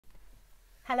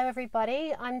Hello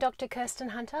everybody, I'm Dr. Kirsten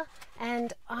Hunter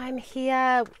and I'm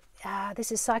here,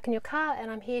 this is Psych in Your Car, and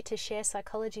I'm here to share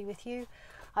psychology with you.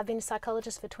 I've been a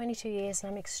psychologist for 22 years and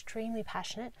I'm extremely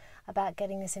passionate about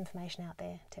getting this information out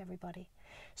there to everybody.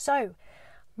 So,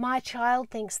 my child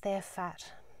thinks they're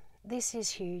fat. This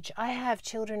is huge. I have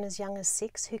children as young as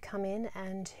 6 who come in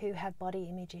and who have body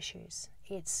image issues.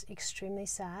 It's extremely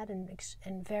sad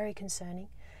and very concerning.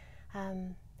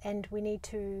 And we need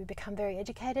to become very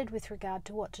educated with regard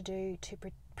to what to do to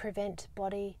prevent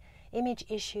body image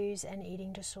issues and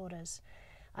eating disorders.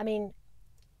 I mean,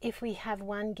 if we have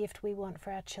one gift we want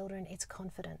for our children, it's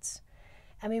confidence.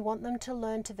 And we want them to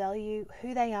learn to value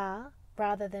who they are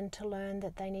rather than to learn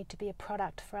that they need to be a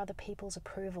product for other people's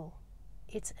approval.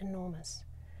 It's enormous.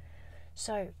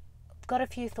 So, I've got a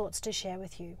few thoughts to share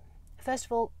with you. First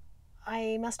of all,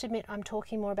 I must admit I'm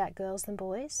talking more about girls than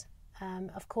boys.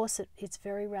 Of course, it's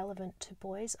very relevant to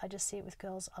boys. I just see it with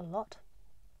girls a lot.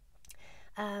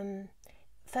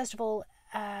 First of all,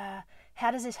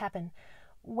 how does this happen?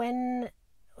 When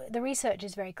the research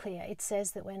is very clear, it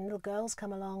says that when little girls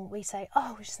come along, we say,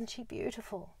 "Oh, isn't she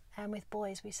beautiful?" And with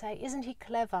boys, we say, "Isn't he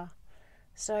clever?"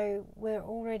 So we're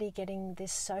already getting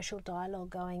this social dialogue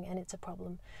going, and it's a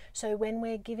problem. So when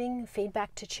we're giving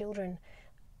feedback to children,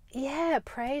 yeah,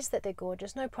 praise that they're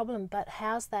gorgeous, no problem, but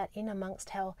how's that in amongst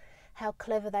how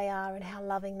clever they are and how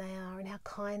loving they are and how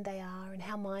kind they are and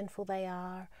how mindful they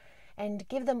are, and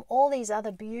give them all these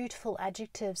other beautiful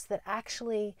adjectives that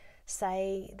actually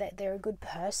say that they're a good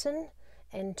person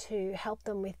and to help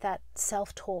them with that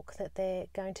self-talk that they're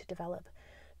going to develop.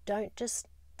 Don't just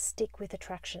stick with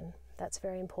attraction. That's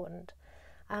very important.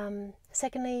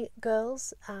 Secondly,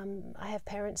 girls, I have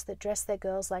parents that dress their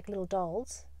girls like little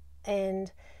dolls,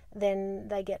 and then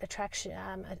they get attention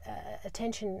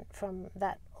from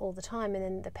that all the time, and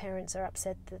then the parents are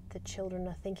upset that the children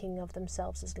are thinking of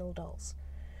themselves as little dolls.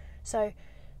 So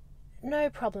no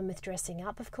problem with dressing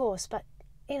up, of course, but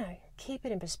keep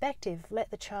it in perspective. Let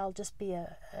the child just be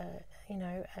a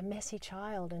messy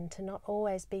child, and to not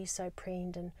always be so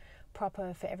preened and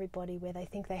proper for everybody where they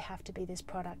think they have to be this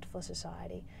product for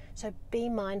society. So be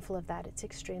mindful of that. It's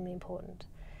extremely important.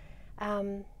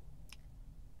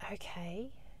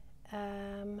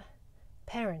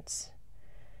 Parents.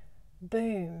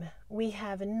 Boom. We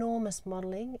have enormous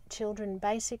modelling. Children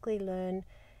basically learn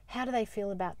how do they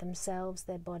feel about themselves,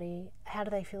 their body, how do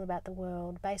they feel about the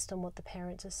world based on what the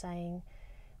parents are saying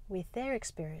with their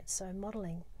experience. So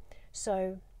modelling.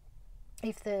 So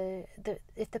if the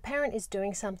parent is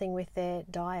doing something with their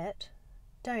diet,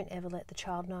 don't ever let the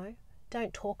child know.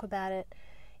 Don't talk about it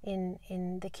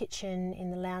in the kitchen, in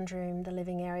the lounge room, the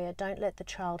living area. Don't let the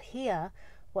child hear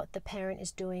what the parent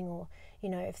is doing, or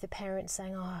if the parent's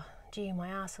saying, "Oh gee, my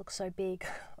ass looks so big,"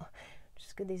 which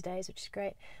is good these days, which is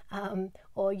great,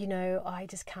 or "I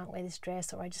just can't wear this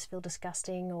dress," or "I just feel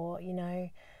disgusting," or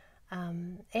any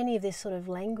of this sort of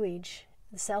language,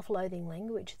 the self-loathing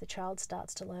language, the child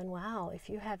starts to learn, wow, if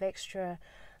you have extra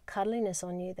cuddliness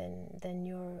on you, then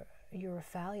you're a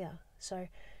failure. So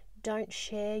don't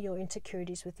share your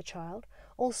insecurities with the child.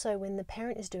 Also, when the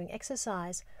parent is doing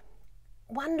exercise,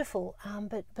 wonderful,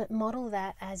 but model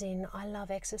that as in, I love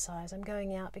exercise, I'm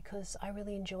going out because I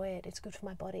really enjoy it, it's good for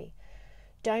my body.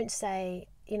 Don't say,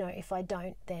 if I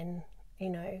don't, then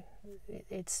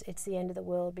it's the end of the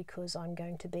world because I'm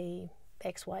going to be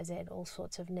XYZ, all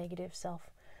sorts of negative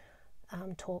self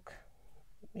talk,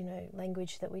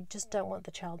 language that we just don't want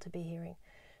the child to be hearing.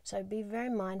 So be very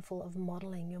mindful of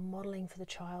modelling. You're modelling for the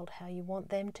child how you want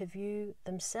them to view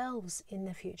themselves in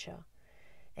the future.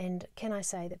 And can I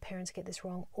say that parents get this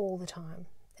wrong all the time,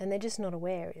 and they're just not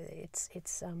aware. It's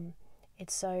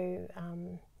so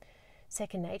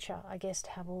second nature, I guess,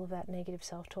 to have all of that negative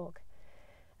self-talk.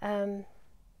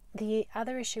 The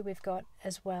other issue we've got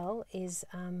as well is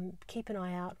keep an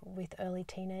eye out with early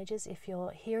teenagers. If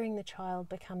you're hearing the child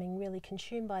becoming really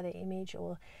consumed by their image,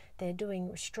 or they're doing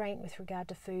restraint with regard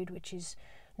to food, which is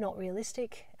not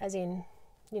realistic, as in,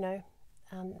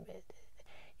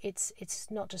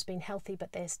 it's not just being healthy,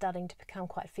 but they're starting to become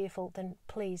quite fearful, then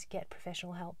please get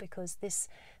professional help, because this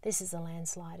is a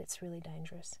landslide. It's really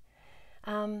dangerous.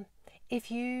 If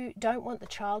you don't want the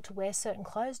child to wear certain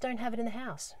clothes, don't have it in the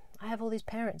house. I have all these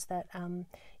parents that,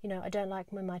 I don't like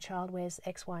when my child wears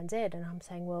X, Y, and Z, and I'm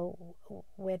saying, well,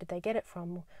 where did they get it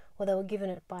from? Well, they were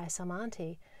given it by some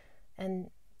auntie,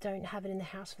 and don't have it in the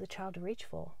house for the child to reach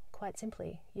for. Quite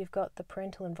simply, you've got the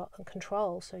parental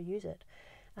control, so use it.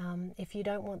 If you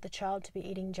don't want the child to be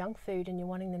eating junk food and you're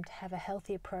wanting them to have a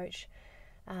healthy approach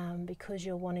because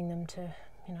you're wanting them to,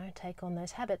 take on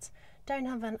those habits, don't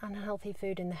have an unhealthy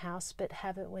food in the house, but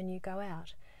have it when you go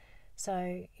out.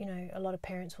 So, a lot of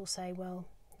parents will say, well,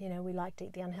 You know, we like to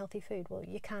eat the unhealthy food. Well,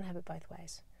 you can't have it both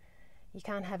ways. You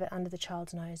can't have it under the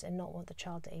child's nose and not want the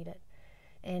child to eat it.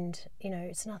 And, you know,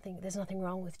 there's nothing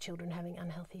wrong with children having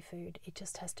unhealthy food. It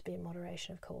just has to be in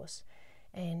moderation, of course.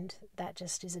 And that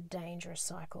just is a dangerous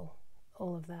cycle,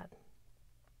 all of that.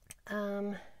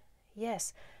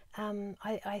 Yes,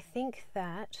 I think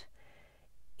that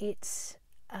it's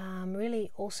really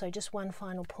also just one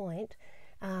final point.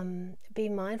 Be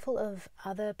mindful of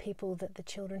other people that the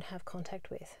children have contact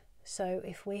with. So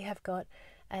if we have got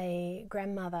a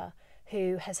grandmother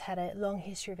who has had a long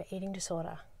history of an eating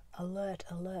disorder, alert,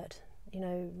 you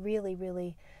know, really,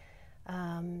 really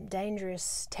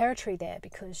dangerous territory there,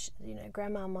 because, you know,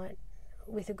 grandma might,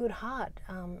 with a good heart,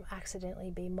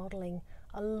 accidentally be modelling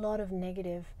a lot of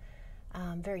negative,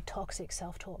 very toxic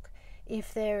self-talk.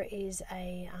 If there is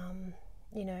a,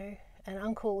 you know, an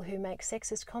uncle who makes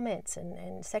sexist comments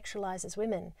and sexualizes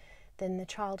women, then the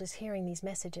child is hearing these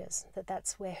messages that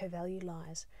that's where her value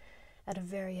lies at a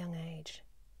very young age.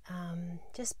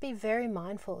 Just be very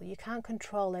mindful. You can't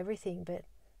control everything, but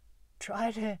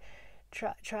try to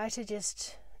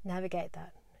just navigate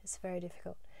that. It's very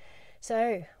difficult.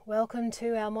 So, welcome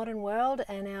to our modern world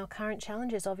and our current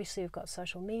challenges. Obviously, we've got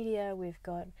social media, we've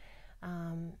got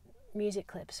music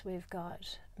clips, we've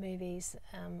got movies.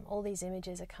 All these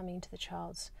images are coming into the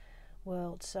child's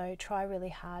world. So, try really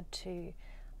hard to,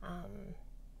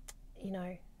 you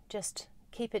know, just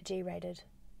keep it G-rated,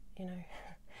 you know.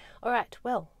 All right,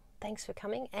 well, thanks for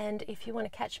coming. And if you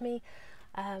want to catch me,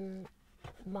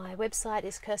 my website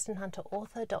is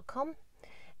KirstenHunterAuthor.com,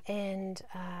 and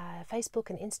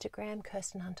Facebook and Instagram,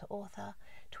 Kirsten Hunter Author,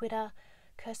 Twitter,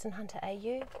 Kirsten Hunter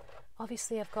AU.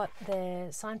 Obviously, I've got the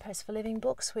Signposts for Living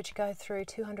books, which go through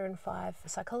 205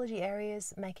 psychology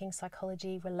areas, making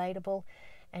psychology relatable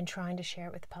and trying to share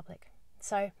it with the public.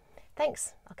 So,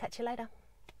 thanks. I'll catch you later.